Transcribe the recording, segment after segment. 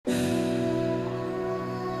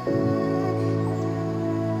Hello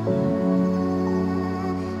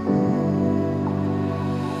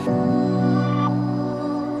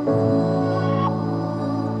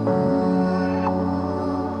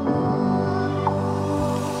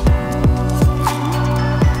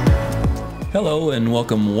and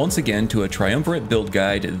welcome once again to a Triumvirate build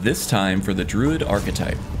guide, this time for the Druid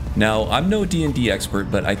Archetype. Now, I'm no D&D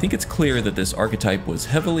expert, but I think it's clear that this archetype was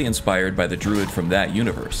heavily inspired by the Druid from that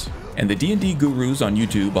universe. And the D&D gurus on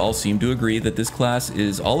YouTube all seem to agree that this class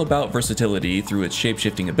is all about versatility through its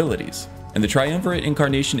shapeshifting abilities. And the Triumvirate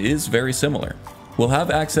incarnation is very similar. We'll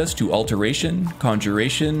have access to alteration,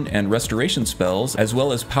 conjuration, and restoration spells, as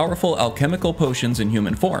well as powerful alchemical potions in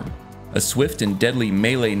human form. A swift and deadly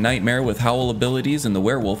melee nightmare with howl abilities in the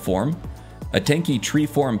werewolf form, a tanky tree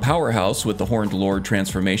form powerhouse with the Horned Lord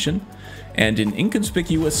transformation, and an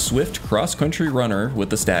inconspicuous swift cross-country runner with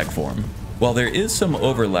the stag form. While there is some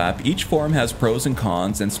overlap, each form has pros and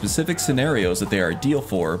cons and specific scenarios that they are ideal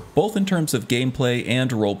for, both in terms of gameplay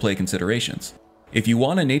and roleplay considerations. If you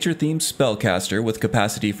want a nature-themed spellcaster with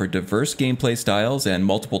capacity for diverse gameplay styles and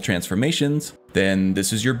multiple transformations, then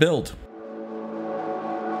this is your build.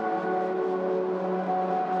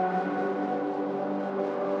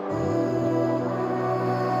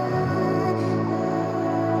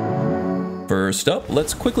 First up,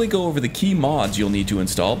 let's quickly go over the key mods you'll need to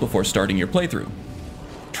install before starting your playthrough.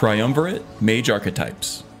 Triumvirate, Mage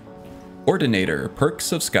Archetypes. Ordinator,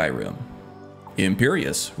 Perks of Skyrim.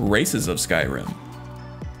 Imperius, Races of Skyrim.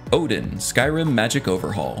 Odin, Skyrim Magic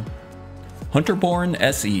Overhaul. Hunterborn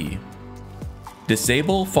SE.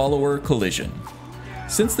 Disable Follower Collision.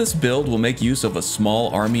 Since this build will make use of a small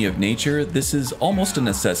army of nature, this is almost a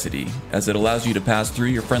necessity, as it allows you to pass through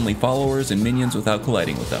your friendly followers and minions without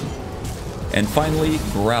colliding with them. And finally,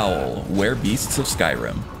 Growl, Werebeasts of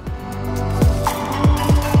Skyrim.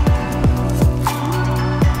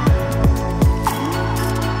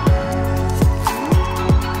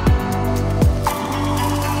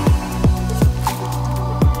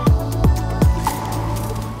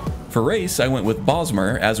 For race, I went with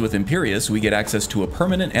Bosmer. As with Imperius, we get access to a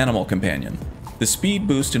permanent animal companion. The speed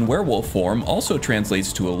boost in werewolf form also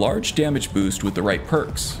translates to a large damage boost with the right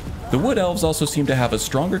perks. The Wood Elves also seem to have a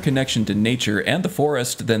stronger connection to nature and the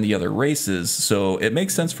forest than the other races, so it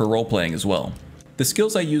makes sense for role-playing as well. The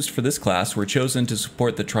skills I used for this class were chosen to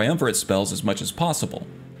support the Triumvirate spells as much as possible.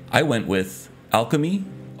 I went with Alchemy,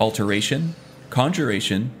 Alteration,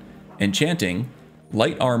 Conjuration, Enchanting,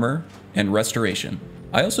 Light Armor, and Restoration.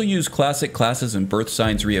 I also used classic classes and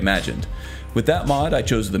Birthsigns reimagined. With that mod, I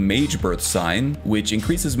chose the Mage Birthsign, which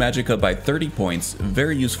increases magicka by 30 points,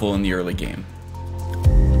 very useful in the early game.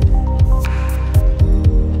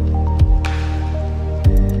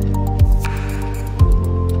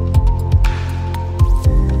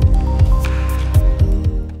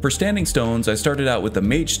 For standing stones, I started out with the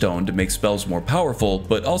Mage Stone to make spells more powerful,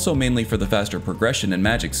 but also mainly for the faster progression in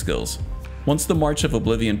magic skills. Once the March of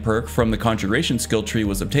Oblivion perk from the Conjuration skill tree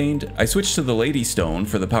was obtained, I switched to the Lady Stone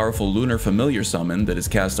for the powerful Lunar Familiar summon that is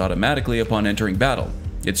cast automatically upon entering battle.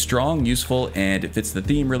 It's strong, useful, and it fits the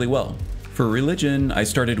theme really well. For religion, I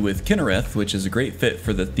started with Kinnereth, which is a great fit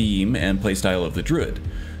for the theme and playstyle of the Druid.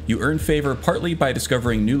 You earn favor partly by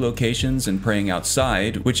discovering new locations and praying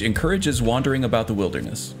outside, which encourages wandering about the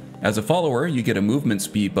wilderness. As a follower, you get a movement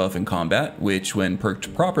speed buff in combat, which when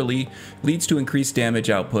perked properly, leads to increased damage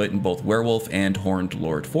output in both werewolf and Horned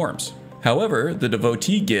Lord forms. However, the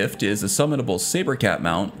devotee gift is a summonable Sabercat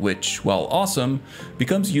mount, which, while awesome,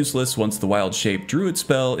 becomes useless once the wild-shaped druid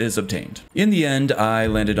spell is obtained. In the end, I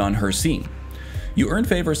landed on Hircine. You earn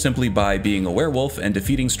favor simply by being a werewolf and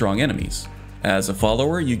defeating strong enemies. As a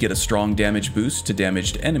follower, you get a strong damage boost to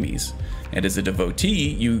damaged enemies, and as a devotee,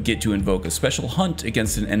 you get to invoke a special hunt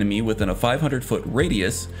against an enemy within a 500-foot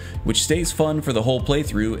radius, which stays fun for the whole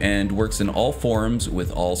playthrough and works in all forms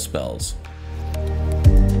with all spells.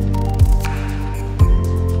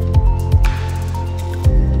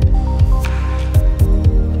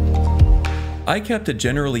 I kept a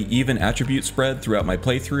generally even attribute spread throughout my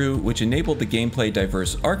playthrough, which enabled the gameplay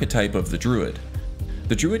diverse archetype of the Druid.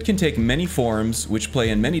 The Druid can take many forms, which play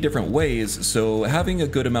in many different ways, so having a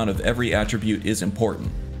good amount of every attribute is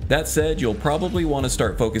important. That said, you'll probably want to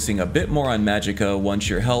start focusing a bit more on magicka once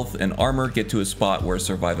your health and armor get to a spot where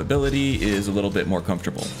survivability is a little bit more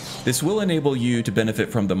comfortable. This will enable you to benefit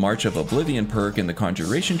from the March of Oblivion perk in the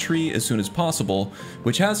Conjuration tree as soon as possible,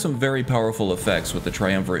 which has some very powerful effects with the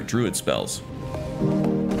Triumvirate Druid spells.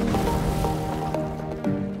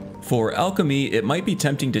 For Alchemy, it might be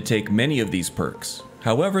tempting to take many of these perks.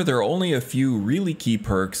 However, there are only a few really key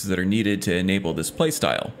perks that are needed to enable this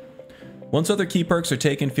playstyle. Once other key perks are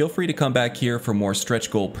taken, feel free to come back here for more stretch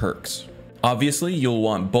goal perks. Obviously, you'll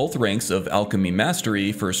want both ranks of Alchemy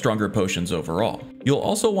Mastery for stronger potions overall. You'll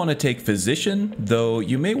also want to take Physician, though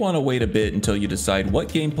you may want to wait a bit until you decide what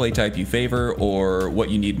gameplay type you favor or what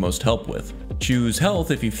you need most help with. Choose Health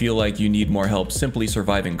if you feel like you need more help simply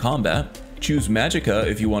surviving combat. Choose Magicka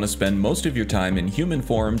if you want to spend most of your time in human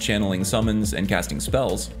form channeling summons and casting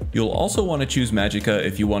spells. You'll also want to choose Magicka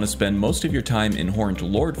if you want to spend most of your time in Horned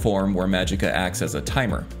Lord form where Magicka acts as a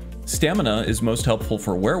timer. Stamina is most helpful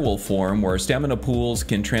for werewolf form, where stamina pools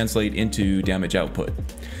can translate into damage output.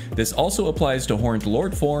 This also applies to Horned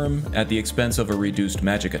Lord form at the expense of a reduced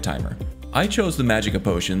Magicka timer. I chose the Magicka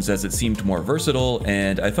potions as it seemed more versatile,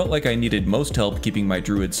 and I felt like I needed most help keeping my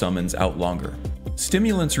druid summons out longer.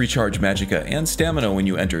 Stimulants recharge Magicka and stamina when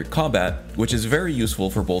you enter combat, which is very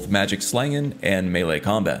useful for both magic slangin' and melee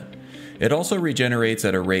combat. It also regenerates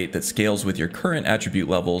at a rate that scales with your current attribute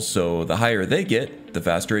levels, so the higher they get, the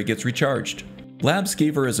faster it gets recharged. Lab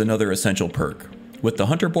Skeever is another essential perk. With the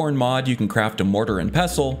Hunterborn mod, you can craft a Mortar and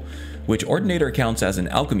Pestle, which Ordinator counts as an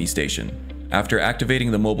alchemy station. After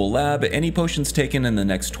activating the mobile lab, any potions taken in the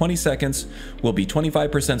next 20 seconds will be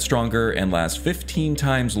 25% stronger and last 15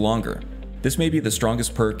 times longer. This may be the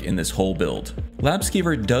strongest perk in this whole build. Lab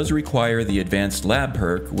Skeever does require the advanced lab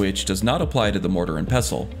perk, which does not apply to the Mortar and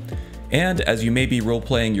Pestle. And as you may be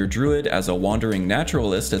roleplaying your druid as a wandering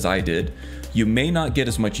naturalist as I did, you may not get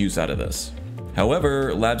as much use out of this.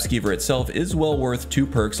 However, Lab Skeever itself is well worth 2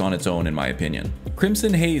 perks on its own in my opinion.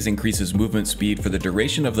 Crimson Haze increases movement speed for the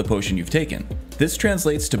duration of the potion you've taken. This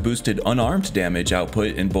translates to boosted unarmed damage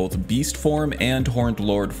output in both Beast form and Horned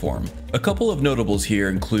Lord form. A couple of notables here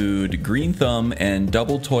include Green Thumb and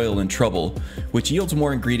Double Toil and Trouble, which yields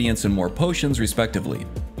more ingredients and more potions respectively.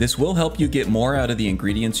 This will help you get more out of the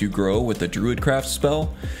ingredients you grow with the Druidcraft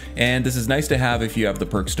spell, and this is nice to have if you have the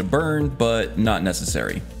perks to burn, but not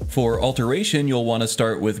necessary. For Alteration, you'll want to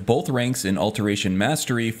start with both ranks in Alteration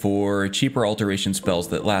Mastery for cheaper alteration spells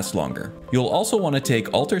that last longer. You'll also want to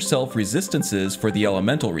take Alter Self Resistances for the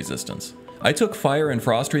Elemental Resistance. I took Fire and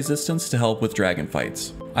Frost Resistance to help with dragon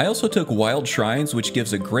fights. I also took Wild Shrines, which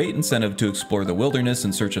gives a great incentive to explore the wilderness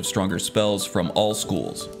in search of stronger spells from all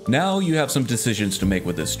schools. Now you have some decisions to make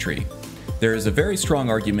with this tree. There is a very strong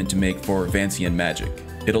argument to make for Vancian Magic.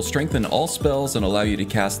 It'll strengthen all spells and allow you to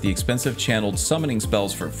cast the expensive channeled summoning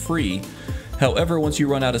spells for free. However, once you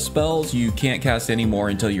run out of spells, you can't cast any more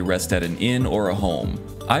until you rest at an inn or a home.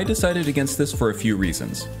 I decided against this for a few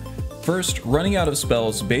reasons. First, running out of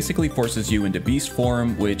spells basically forces you into beast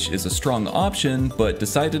form, which is a strong option, but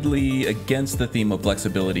decidedly against the theme of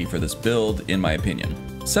flexibility for this build, in my opinion.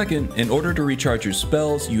 Second, in order to recharge your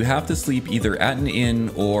spells, you have to sleep either at an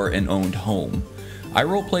inn or an owned home. I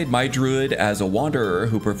roleplayed my druid as a wanderer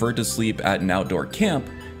who preferred to sleep at an outdoor camp,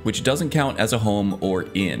 which doesn't count as a home or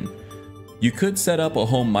inn. You could set up a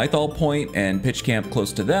home Mythal point and pitch camp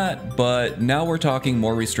close to that, but now we're talking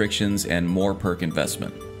more restrictions and more perk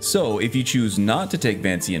investment. So if you choose not to take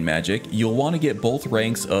Vancian Magic, you'll want to get both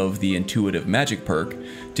ranks of the Intuitive Magic perk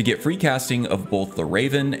to get free casting of both the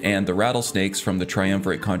Raven and the Rattlesnakes from the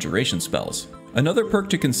Triumvirate Conjuration spells. Another perk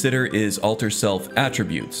to consider is Alter Self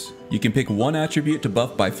Attributes. You can pick one attribute to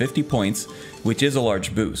buff by 50 points, which is a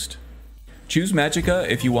large boost. Choose Magicka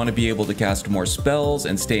if you want to be able to cast more spells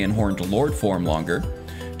and stay in Horned Lord form longer.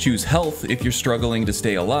 Choose Health if you're struggling to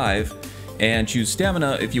stay alive. And choose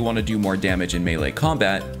Stamina if you want to do more damage in melee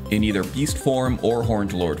combat, in either Beast form or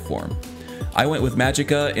Horned Lord form. I went with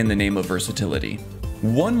Magicka in the name of versatility.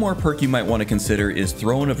 One more perk you might want to consider is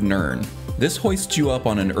Throne of Nirn. This hoists you up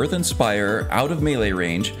on an earthen spire out of melee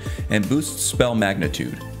range and boosts spell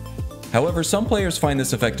magnitude. However, some players find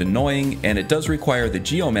this effect annoying, and it does require the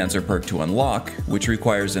Geomancer perk to unlock, which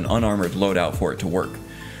requires an unarmored loadout for it to work.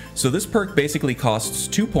 So this perk basically costs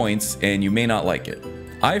 2 points, and you may not like it.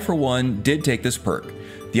 I, for one, did take this perk.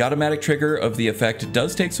 The automatic trigger of the effect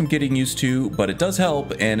does take some getting used to, but it does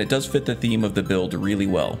help, and it does fit the theme of the build really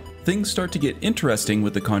well. Things start to get interesting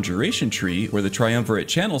with the Conjuration tree, where the Triumvirate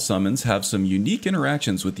channel summons have some unique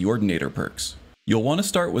interactions with the Ordinator perks. You'll want to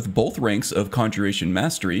start with both ranks of Conjuration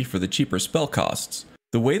Mastery for the cheaper spell costs.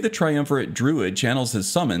 The way the Triumvirate Druid channels his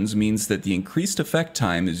summons means that the increased effect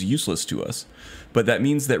time is useless to us, but that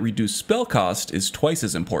means that reduced spell cost is twice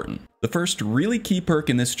as important. The first really key perk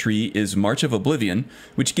in this tree is March of Oblivion,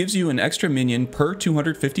 which gives you an extra minion per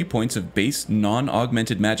 250 points of base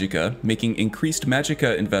non-augmented Magicka, making increased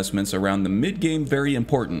Magicka investments around the mid-game very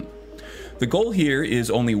important. The goal here is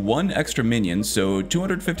only one extra minion, so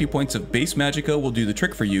 250 points of base Magicka will do the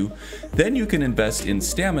trick for you, then you can invest in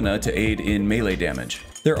Stamina to aid in melee damage.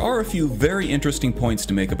 There are a few very interesting points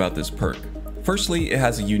to make about this perk. Firstly, it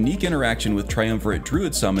has a unique interaction with Triumvirate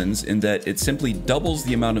Druid summons in that it simply doubles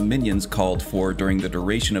the amount of minions called for during the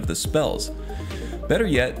duration of the spells. Better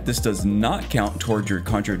yet, this does not count toward your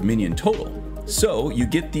conjured minion total. So you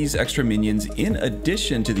get these extra minions in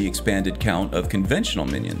addition to the expanded count of conventional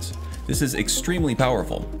minions. This is extremely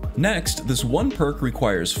powerful. Next, this one perk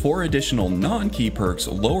requires 4 additional non-key perks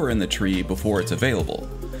lower in the tree before it's available.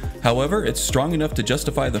 However, it's strong enough to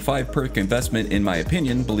justify the 5 perk investment in my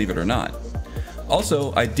opinion, believe it or not.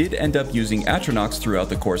 Also, I did end up using Atronachs throughout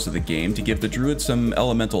the course of the game to give the druids some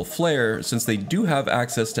elemental flair since they do have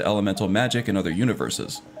access to elemental magic in other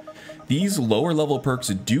universes. These lower level perks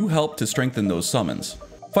do help to strengthen those summons.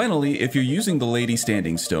 Finally, if you're using the Lady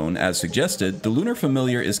Standing Stone as suggested, the Lunar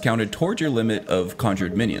Familiar is counted toward your limit of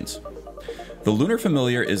conjured minions. The Lunar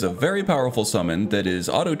Familiar is a very powerful summon that is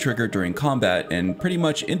auto-triggered during combat and pretty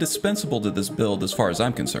much indispensable to this build as far as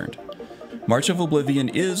I'm concerned. March of Oblivion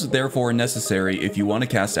is therefore necessary if you want to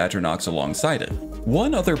cast Atronachs alongside it.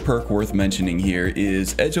 One other perk worth mentioning here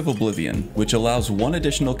is Edge of Oblivion, which allows 1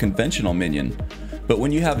 additional conventional minion, but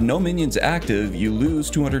when you have no minions active, you lose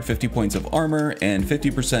 250 points of armor and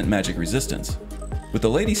 50% magic resistance. With the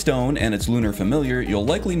Lady Stone and its Lunar Familiar, you'll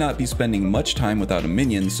likely not be spending much time without a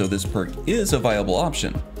minion, so this perk is a viable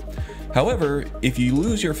option. However, if you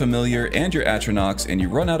lose your Familiar and your Atronachs and you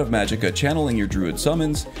run out of magicka channeling your druid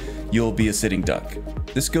summons, you'll be a sitting duck.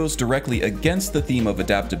 This goes directly against the theme of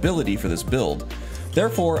adaptability for this build,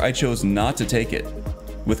 therefore I chose not to take it.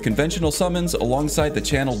 With conventional summons alongside the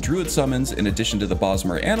channeled druid summons in addition to the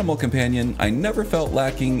Bosmer Animal Companion, I never felt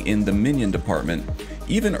lacking in the minion department,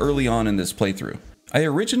 even early on in this playthrough. I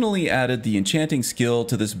originally added the enchanting skill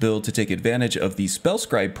to this build to take advantage of the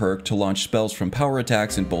Spellscribe perk to launch spells from power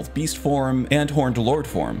attacks in both Beast form and Horned Lord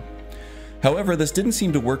form. However, this didn't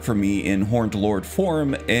seem to work for me in Horned Lord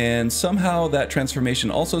form, and somehow that transformation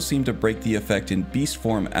also seemed to break the effect in Beast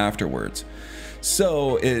form afterwards.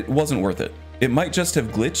 So it wasn't worth it. It might just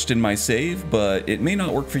have glitched in my save, but it may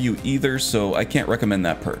not work for you either, so I can't recommend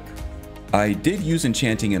that perk. I did use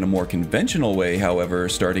enchanting in a more conventional way, however,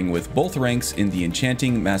 starting with both ranks in the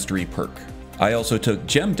Enchanting Mastery perk. I also took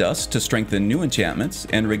Gem Dust to strengthen new enchantments,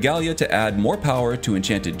 and Regalia to add more power to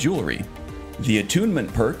enchanted jewelry. The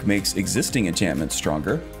Attunement perk makes existing enchantments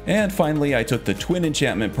stronger, and finally I took the Twin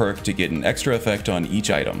Enchantment perk to get an extra effect on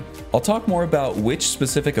each item. I'll talk more about which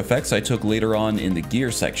specific effects I took later on in the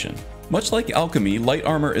gear section. Much like Alchemy, Light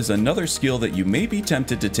Armor is another skill that you may be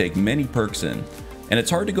tempted to take many perks in, and it's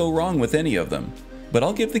hard to go wrong with any of them, but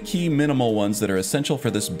I'll give the key minimal ones that are essential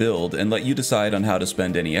for this build and let you decide on how to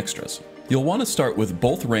spend any extras. You'll want to start with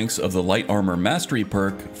both ranks of the Light Armor Mastery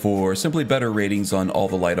perk for simply better ratings on all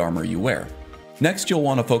the light armor you wear. Next, you'll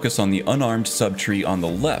want to focus on the unarmed subtree on the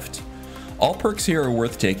left. All perks here are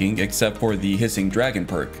worth taking except for the Hissing Dragon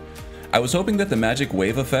perk. I was hoping that the Magic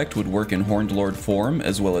Wave effect would work in Horned Lord form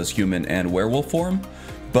as well as human and werewolf form,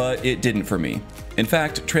 but it didn't for me. In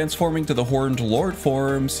fact, transforming to the Horned Lord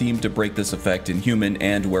form seemed to break this effect in human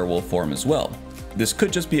and werewolf form as well. This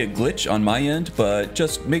could just be a glitch on my end, but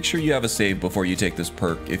just make sure you have a save before you take this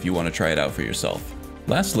perk if you want to try it out for yourself.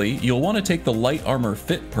 Lastly, you'll want to take the Light Armor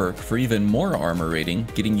Fit perk for even more armor rating,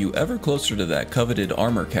 getting you ever closer to that coveted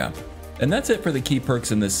armor cap. And that's it for the key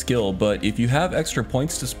perks in this skill, but if you have extra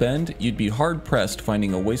points to spend, you'd be hard-pressed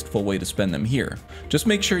finding a wasteful way to spend them here. Just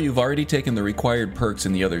make sure you've already taken the required perks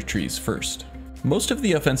in the other trees first. Most of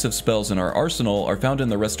the offensive spells in our arsenal are found in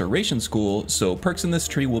the Restoration School, so perks in this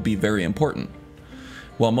tree will be very important.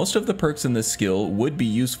 While most of the perks in this skill would be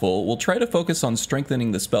useful, we'll try to focus on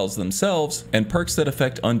strengthening the spells themselves and perks that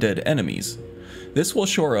affect undead enemies. This will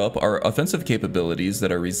shore up our offensive capabilities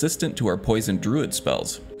that are resistant to our poison druid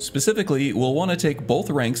spells. Specifically, we'll want to take both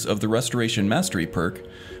ranks of the Restoration Mastery perk,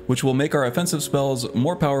 which will make our offensive spells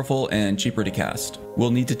more powerful and cheaper to cast.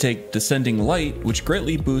 We'll need to take Descending Light, which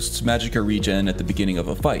greatly boosts magicka regen at the beginning of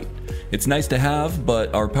a fight. It's nice to have,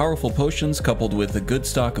 but our powerful potions coupled with a good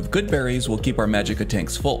stock of good berries will keep our magicka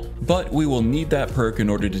tanks full. But we will need that perk in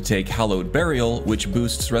order to take Hallowed Burial, which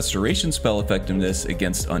boosts restoration spell effectiveness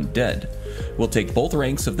against undead. We'll take both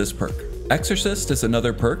ranks of this perk. Exorcist is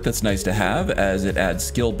another perk that's nice to have, as it adds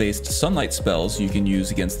skill-based sunlight spells you can use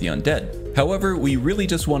against the undead. However, we really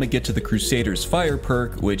just want to get to the Crusader's Fire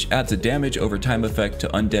perk, which adds a damage over time effect to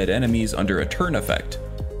undead enemies under a turn effect,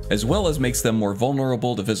 as well as makes them more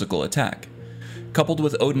vulnerable to physical attack. Coupled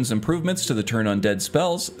with Odin's improvements to the turn undead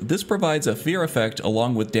spells, this provides a fear effect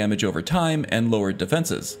along with damage over time and lowered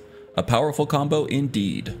defenses. A powerful combo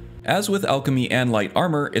indeed. As with Alchemy and Light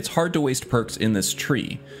Armor, it's hard to waste perks in this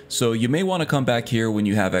tree, so you may want to come back here when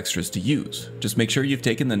you have extras to use. Just make sure you've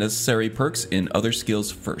taken the necessary perks in other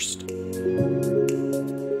skills first.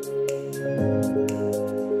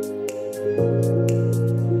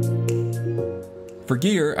 For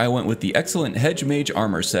gear, I went with the excellent Hedge Mage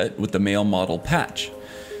armor set with the male model patch.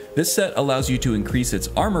 This set allows you to increase its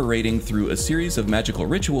armor rating through a series of magical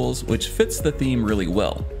rituals, which fits the theme really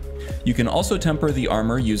well. You can also temper the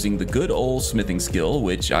armor using the good old smithing skill,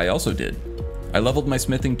 which I also did. I leveled my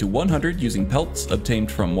smithing to 100 using pelts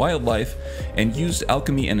obtained from wildlife, and used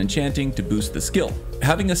alchemy and enchanting to boost the skill.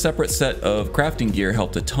 Having a separate set of crafting gear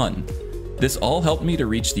helped a ton. This all helped me to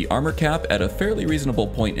reach the armor cap at a fairly reasonable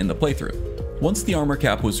point in the playthrough. Once the armor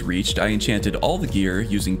cap was reached, I enchanted all the gear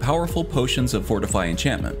using powerful potions of Fortify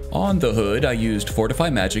enchantment. On the hood, I used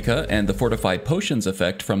Fortify Magicka and the Fortify Potions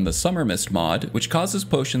effect from the Summer Mist mod, which causes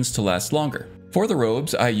potions to last longer. For the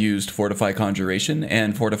robes, I used Fortify Conjuration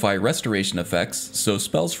and Fortify Restoration effects, so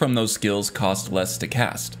spells from those skills cost less to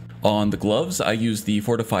cast. On the gloves, I used the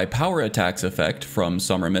Fortify Power Attacks effect from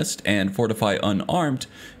Summer Mist and Fortify Unarmed,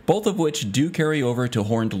 both of which do carry over to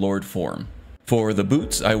Horned Lord form. For the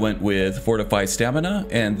boots, I went with Fortify Stamina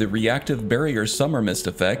and the Reactive Barrier Summer Mist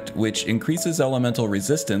effect, which increases elemental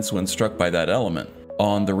resistance when struck by that element.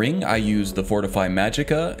 On the ring, I used the Fortify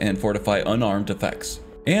Magicka and Fortify Unarmed effects.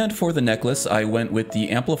 And for the necklace, I went with the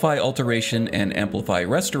Amplify Alteration and Amplify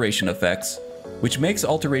Restoration effects, which makes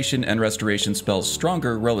Alteration and Restoration spells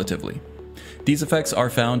stronger relatively. These effects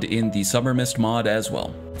are found in the Summer Mist mod as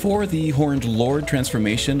well. For the Horned Lord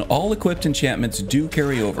transformation, all equipped enchantments do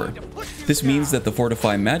carry over. This means that the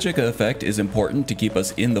Fortify Magicka effect is important to keep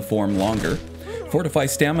us in the form longer. Fortify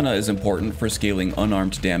Stamina is important for scaling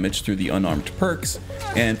unarmed damage through the unarmed perks,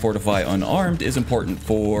 and Fortify Unarmed is important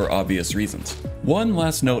for obvious reasons. One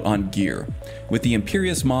last note on gear. With the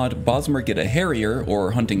Imperious mod, Bosmer get a Harrier,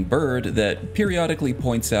 or hunting bird, that periodically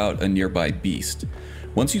points out a nearby beast.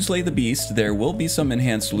 Once you slay the beast, there will be some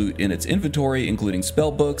enhanced loot in its inventory, including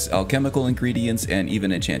spellbooks, alchemical ingredients, and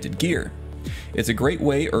even enchanted gear. It's a great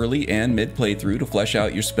way early and mid playthrough to flesh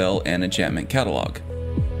out your spell and enchantment catalog.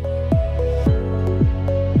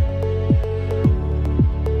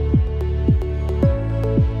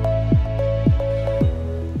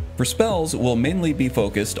 For spells, we'll mainly be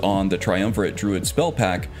focused on the Triumvirate Druid spell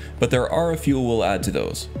pack, but there are a few we'll add to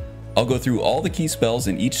those. I'll go through all the key spells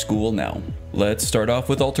in each school now. Let's start off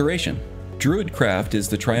with Alteration. Druidcraft is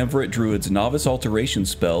the Triumvirate Druid's Novice Alteration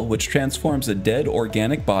spell, which transforms a dead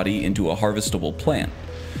organic body into a harvestable plant.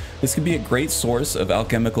 This can be a great source of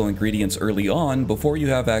alchemical ingredients early on before you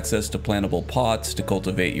have access to plantable pots to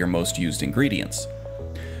cultivate your most used ingredients.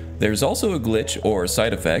 There's also a glitch or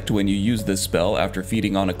side effect when you use this spell after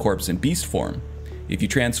feeding on a corpse in beast form. If you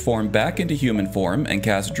transform back into human form and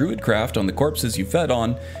cast Druidcraft on the corpses you fed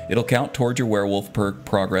on, it'll count toward your werewolf perk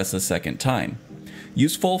progress a second time.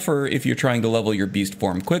 Useful for if you're trying to level your beast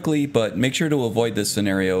form quickly, but make sure to avoid this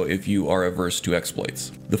scenario if you are averse to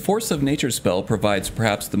exploits. The Force of Nature spell provides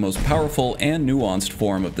perhaps the most powerful and nuanced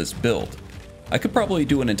form of this build. I could probably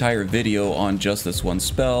do an entire video on just this one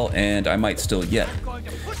spell, and I might still yet.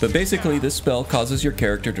 But basically, this spell causes your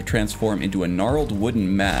character to transform into a gnarled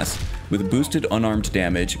wooden mass with boosted unarmed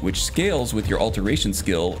damage, which scales with your alteration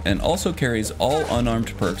skill and also carries all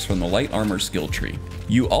unarmed perks from the light armor skill tree.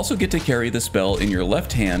 You also get to carry the spell in your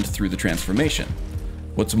left hand through the transformation.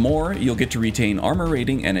 What's more, you'll get to retain armor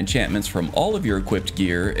rating and enchantments from all of your equipped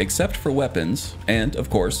gear except for weapons, and of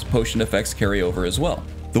course, potion effects carry over as well.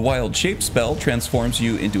 The Wild Shape spell transforms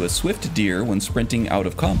you into a swift deer when sprinting out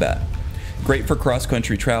of combat. Great for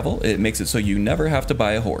cross-country travel, it makes it so you never have to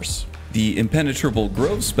buy a horse. The Impenetrable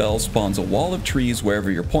Grove spell spawns a wall of trees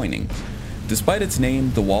wherever you're pointing. Despite its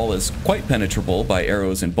name, the wall is quite penetrable by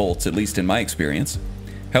arrows and bolts, at least in my experience.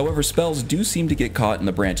 However, spells do seem to get caught in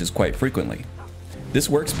the branches quite frequently. This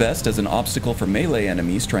works best as an obstacle for melee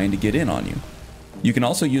enemies trying to get in on you. You can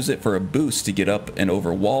also use it for a boost to get up and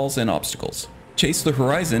over walls and obstacles. Chase the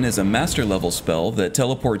Horizon is a master level spell that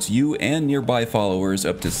teleports you and nearby followers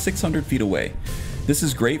up to 600 feet away. This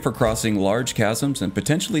is great for crossing large chasms and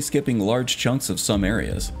potentially skipping large chunks of some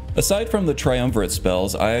areas. Aside from the Triumvirate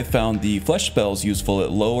spells, I have found the Flesh spells useful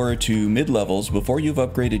at lower to mid levels before you've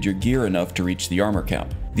upgraded your gear enough to reach the armor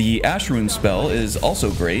cap. The Ashrune spell is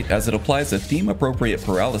also great as it applies a theme-appropriate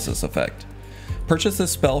paralysis effect. Purchase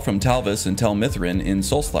this spell from Talvis and Tel Mithrin in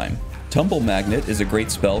Solstheim. Tumble Magnet is a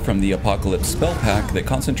great spell from the Apocalypse spell pack that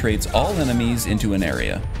concentrates all enemies into an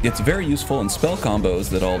area. It's very useful in spell combos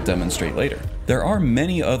that I'll demonstrate later. There are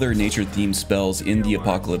many other nature-themed spells in the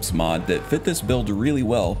Apocalypse mod that fit this build really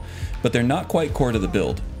well, but they're not quite core to the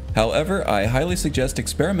build. However, I highly suggest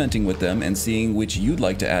experimenting with them and seeing which you'd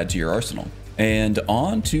like to add to your arsenal. And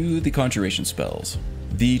on to the conjuration spells.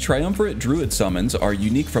 The Triumvirate Druid summons are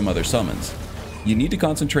unique from other summons. You need to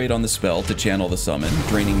concentrate on the spell to channel the summon,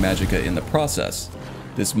 draining magicka in the process.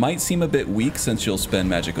 This might seem a bit weak since you'll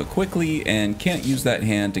spend magicka quickly and can't use that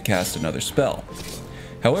hand to cast another spell.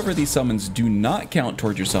 However, these summons do not count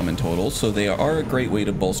toward your summon total, so they are a great way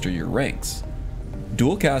to bolster your ranks.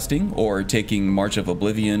 Dual casting, or taking March of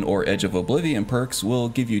Oblivion or Edge of Oblivion perks, will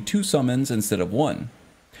give you 2 summons instead of 1.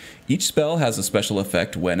 Each spell has a special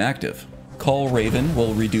effect when active. Call Raven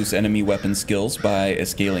will reduce enemy weapon skills by a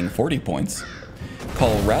scaling 40 points.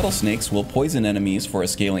 Call Rattlesnakes will poison enemies for a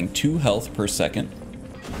scaling 2 health per second.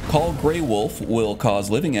 Call Grey Wolf will cause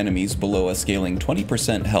living enemies below a scaling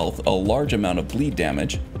 20% health a large amount of bleed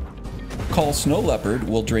damage. Call Snow Leopard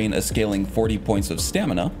will drain a scaling 40 points of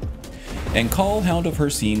stamina. And Call Hound of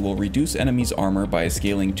Hircine will reduce enemies' armor by a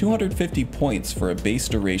scaling 250 points for a base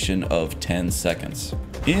duration of 10 seconds.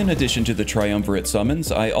 In addition to the Triumvirate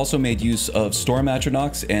summons, I also made use of Storm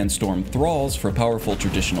Atronachs and Storm Thralls for powerful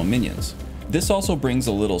traditional minions. This also brings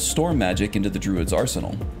a little storm magic into the Druid's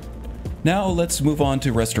arsenal. Now let's move on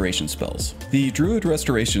to restoration spells. The Druid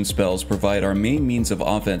restoration spells provide our main means of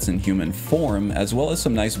offense in human form, as well as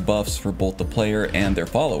some nice buffs for both the player and their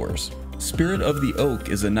followers. Spirit of the Oak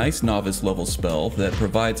is a nice novice level spell that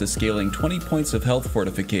provides a scaling 20 points of health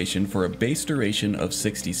fortification for a base duration of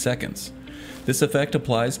 60 seconds. This effect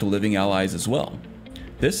applies to living allies as well.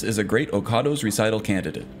 This is a great Okado's Recital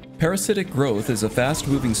candidate. Parasitic Growth is a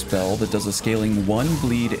fast-moving spell that does a scaling 1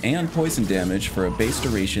 bleed and poison damage for a base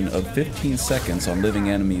duration of 15 seconds on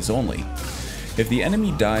living enemies only. If the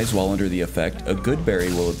enemy dies while under the effect, a good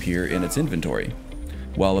berry will appear in its inventory.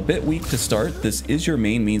 While a bit weak to start, this is your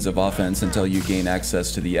main means of offense until you gain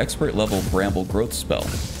access to the expert level Bramble Growth spell.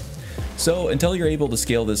 So until you're able to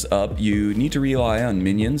scale this up, you need to rely on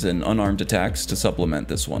minions and unarmed attacks to supplement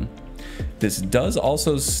this one. This does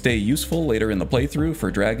also stay useful later in the playthrough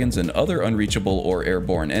for dragons and other unreachable or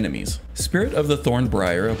airborne enemies. Spirit of the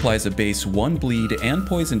Thornbriar applies a base 1 bleed and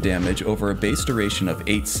poison damage over a base duration of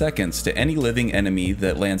 8 seconds to any living enemy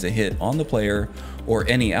that lands a hit on the player or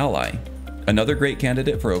any ally. Another great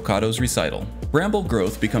candidate for Okado's Recital. Bramble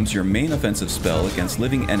Growth becomes your main offensive spell against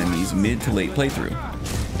living enemies mid to late playthrough.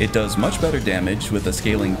 It does much better damage with a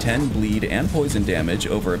scaling 10 bleed and poison damage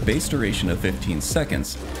over a base duration of 15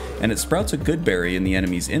 seconds, and it sprouts a good berry in the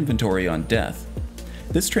enemy's inventory on death.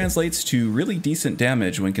 This translates to really decent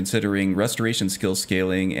damage when considering restoration skill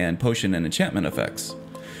scaling and potion and enchantment effects.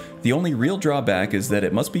 The only real drawback is that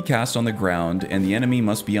it must be cast on the ground and the enemy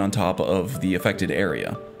must be on top of the affected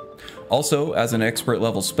area. Also, as an expert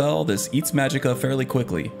level spell, this eats magicka fairly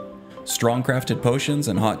quickly. Strong crafted potions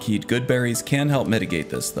and hotkeyed good berries can help mitigate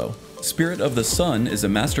this though. Spirit of the Sun is a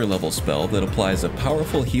master level spell that applies a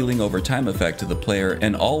powerful healing over time effect to the player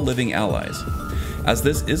and all living allies. As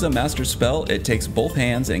this is a master spell, it takes both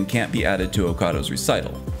hands and can't be added to Okado's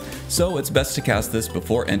Recital, so it's best to cast this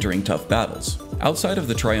before entering tough battles. Outside of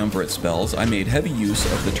the Triumvirate spells, I made heavy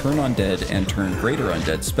use of the Turn Undead and Turn Greater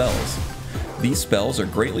Undead spells. These spells are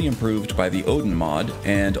greatly improved by the Odin mod,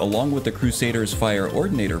 and along with the Crusader's Fire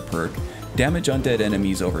Ordinator perk, damage undead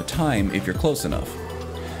enemies over time if you're close enough.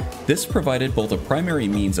 This provided both a primary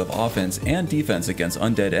means of offense and defense against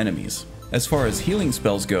undead enemies. As far as healing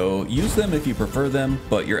spells go, use them if you prefer them,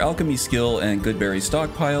 but your alchemy skill and goodberry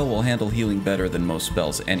stockpile will handle healing better than most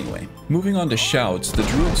spells anyway. Moving on to shouts, the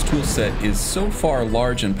Druid's toolset is so far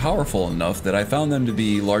large and powerful enough that I found them to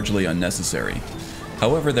be largely unnecessary.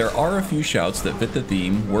 However, there are a few shouts that fit the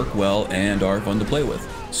theme, work well, and are fun to play with.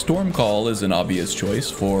 Stormcall is an obvious choice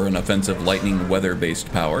for an offensive lightning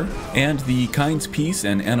weather-based power, and the Kind's Peace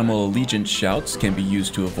and Animal Allegiance shouts can be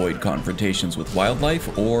used to avoid confrontations with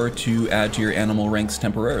wildlife or to add to your animal ranks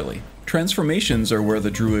temporarily. Transformations are where the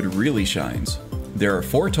Druid really shines. There are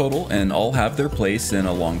 4 total and all have their place in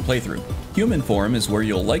a long playthrough. Human form is where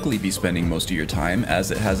you'll likely be spending most of your time as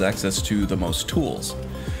it has access to the most tools.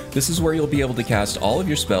 This is where you'll be able to cast all of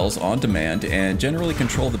your spells on demand and generally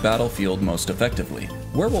control the battlefield most effectively.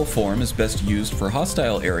 Werewolf form is best used for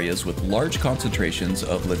hostile areas with large concentrations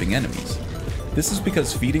of living enemies. This is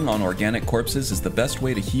because feeding on organic corpses is the best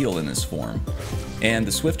way to heal in this form, and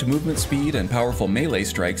the swift movement speed and powerful melee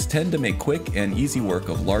strikes tend to make quick and easy work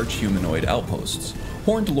of large humanoid outposts.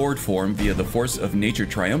 Horned Lord form via the Force of Nature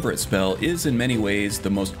Triumvirate spell is in many ways the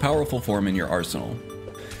most powerful form in your arsenal.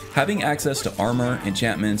 Having access to armor,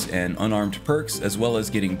 enchantments, and unarmed perks, as well as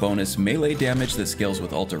getting bonus melee damage that scales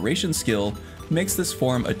with alteration skill, makes this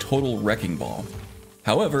form a total wrecking ball.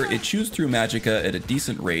 However, it chews through magicka at a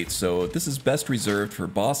decent rate, so this is best reserved for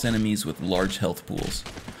boss enemies with large health pools.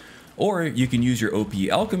 Or you can use your OP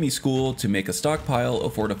alchemy school to make a stockpile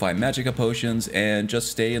of fortify magicka potions and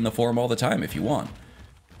just stay in the form all the time if you want.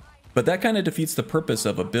 But that kinda defeats the purpose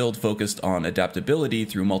of a build focused on adaptability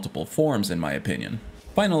through multiple forms in my opinion.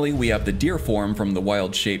 Finally, we have the deer form from the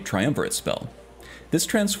wild shape Triumvirate spell. This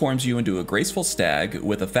transforms you into a graceful stag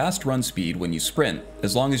with a fast run speed when you sprint,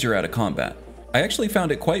 as long as you're out of combat. I actually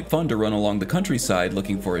found it quite fun to run along the countryside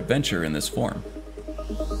looking for adventure in this form.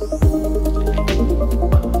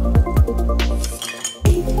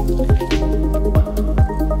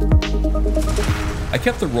 I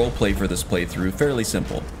kept the roleplay for this playthrough fairly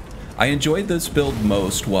simple. I enjoyed this build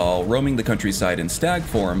most while roaming the countryside in stag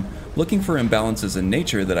form, looking for imbalances in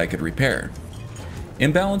nature that I could repair.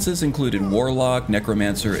 Imbalances included Warlock,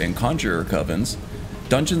 Necromancer, and Conjurer covens.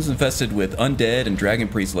 Dungeons infested with undead and Dragon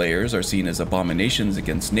Priest layers are seen as abominations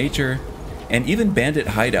against nature, and even bandit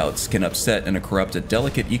hideouts can upset and corrupt a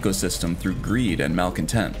delicate ecosystem through greed and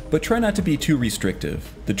malcontent. But try not to be too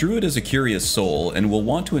restrictive. The Druid is a curious soul and will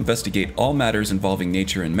want to investigate all matters involving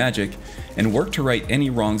nature and magic, and work to right any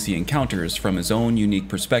wrongs he encounters from his own unique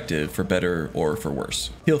perspective, for better or for worse.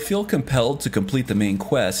 He'll feel compelled to complete the main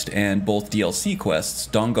quest and both DLC quests,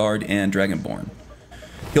 Dawnguard and Dragonborn.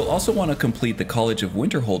 He'll also want to complete the College of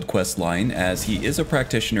Winterhold questline, as he is a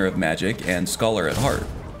practitioner of magic and scholar at heart.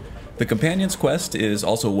 The Companion's quest is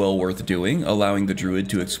also well worth doing, allowing the Druid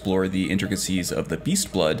to explore the intricacies of the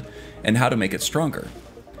beast blood and how to make it stronger.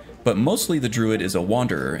 But mostly the Druid is a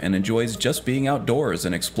wanderer and enjoys just being outdoors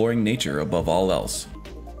and exploring nature above all else.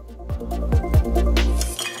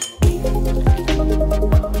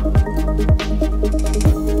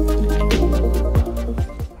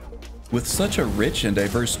 With such a rich and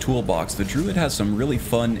diverse toolbox, the Druid has some really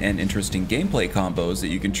fun and interesting gameplay combos that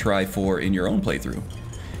you can try for in your own playthrough.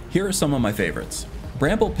 Here are some of my favorites.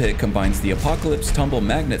 Bramble Pit combines the Apocalypse Tumble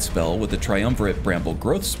Magnet spell with the Triumvirate Bramble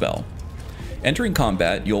Growth spell. Entering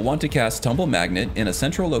combat, you'll want to cast Tumble Magnet in a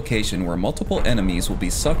central location where multiple enemies will be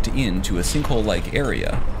sucked into a sinkhole-like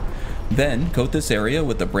area. Then, coat this area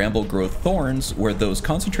with the Bramble Growth Thorns, where those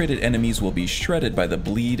concentrated enemies will be shredded by the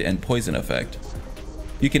bleed and poison effect.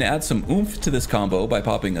 You can add some oomph to this combo by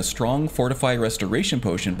popping a strong Fortify Restoration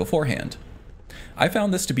potion beforehand. I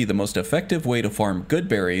found this to be the most effective way to farm good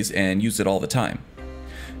berries and use it all the time.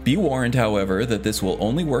 Be warned, however, that this will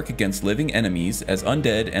only work against living enemies, as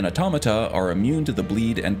undead and automata are immune to the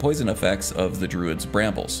bleed and poison effects of the Druid's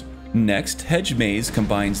brambles. Next, Hedge Maze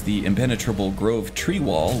combines the Impenetrable Grove tree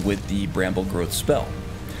wall with the Bramble Growth spell.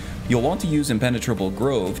 You'll want to use Impenetrable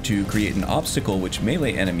Grove to create an obstacle which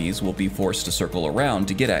melee enemies will be forced to circle around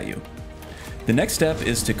to get at you. The next step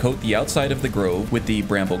is to coat the outside of the grove with the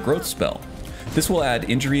Bramble Growth spell. This will add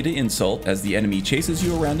injury to insult as the enemy chases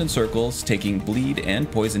you around in circles, taking bleed and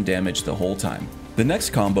poison damage the whole time. The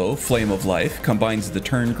next combo, Flame of Life, combines the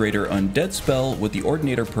Turn Greater Undead spell with the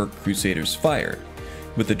Ordinator perk Crusader's Fire.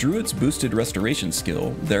 With the Druid's boosted restoration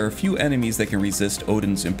skill, there are few enemies that can resist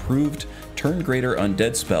Odin's improved Turn Greater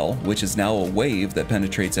Undead spell, which is now a wave that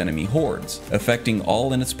penetrates enemy hordes, affecting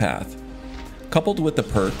all in its path. Coupled with the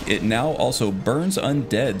perk, it now also burns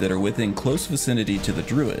undead that are within close vicinity to the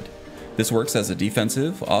Druid. This works as a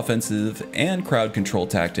defensive, offensive, and crowd control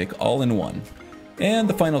tactic all in one. And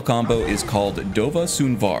the final combo is called Dova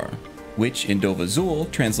Sunvar, which in Dova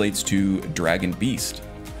Zul translates to Dragon Beast.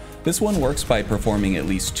 This one works by performing at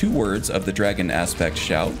least 2 words of the dragon aspect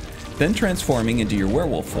shout, then transforming into your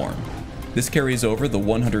werewolf form. This carries over the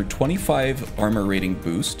 125 armor rating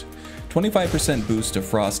boost, 25% boost to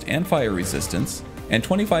frost and fire resistance, and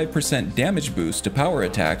 25% damage boost to power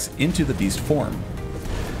attacks into the beast form.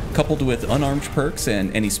 Coupled with unarmed perks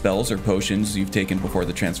and any spells or potions you've taken before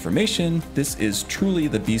the transformation, this is truly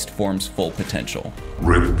the beast form's full potential.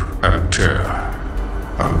 Rip and tear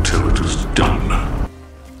until it is done.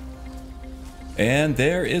 And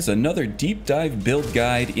there is another deep dive build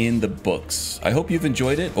guide in the books. I hope you've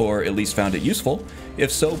enjoyed it, or at least found it useful.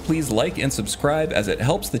 If so, please like and subscribe, as it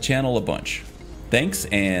helps the channel a bunch. Thanks,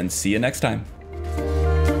 and see you next time.